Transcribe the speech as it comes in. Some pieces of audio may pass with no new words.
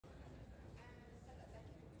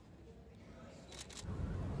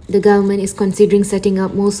The government is considering setting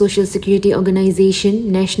up more social security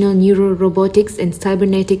organization, national Neuro-Robotics and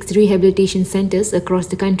Cybernetics rehabilitation centers across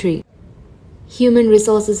the country. Human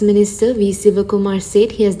Resources Minister V. Sivakumar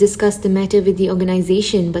said he has discussed the matter with the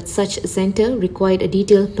organization, but such a center required a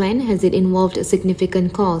detailed plan as it involved a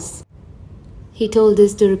significant cost. He told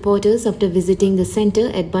this to reporters after visiting the center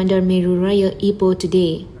at Bandar Meru Raya, Ipoh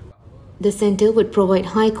today. The center would provide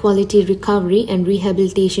high-quality recovery and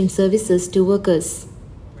rehabilitation services to workers.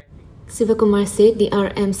 Sivakumar said the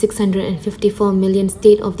Rm654 million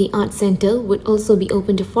state-of-the-art center would also be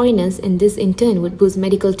open to foreigners, and this in turn would boost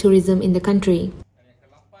medical tourism in the country.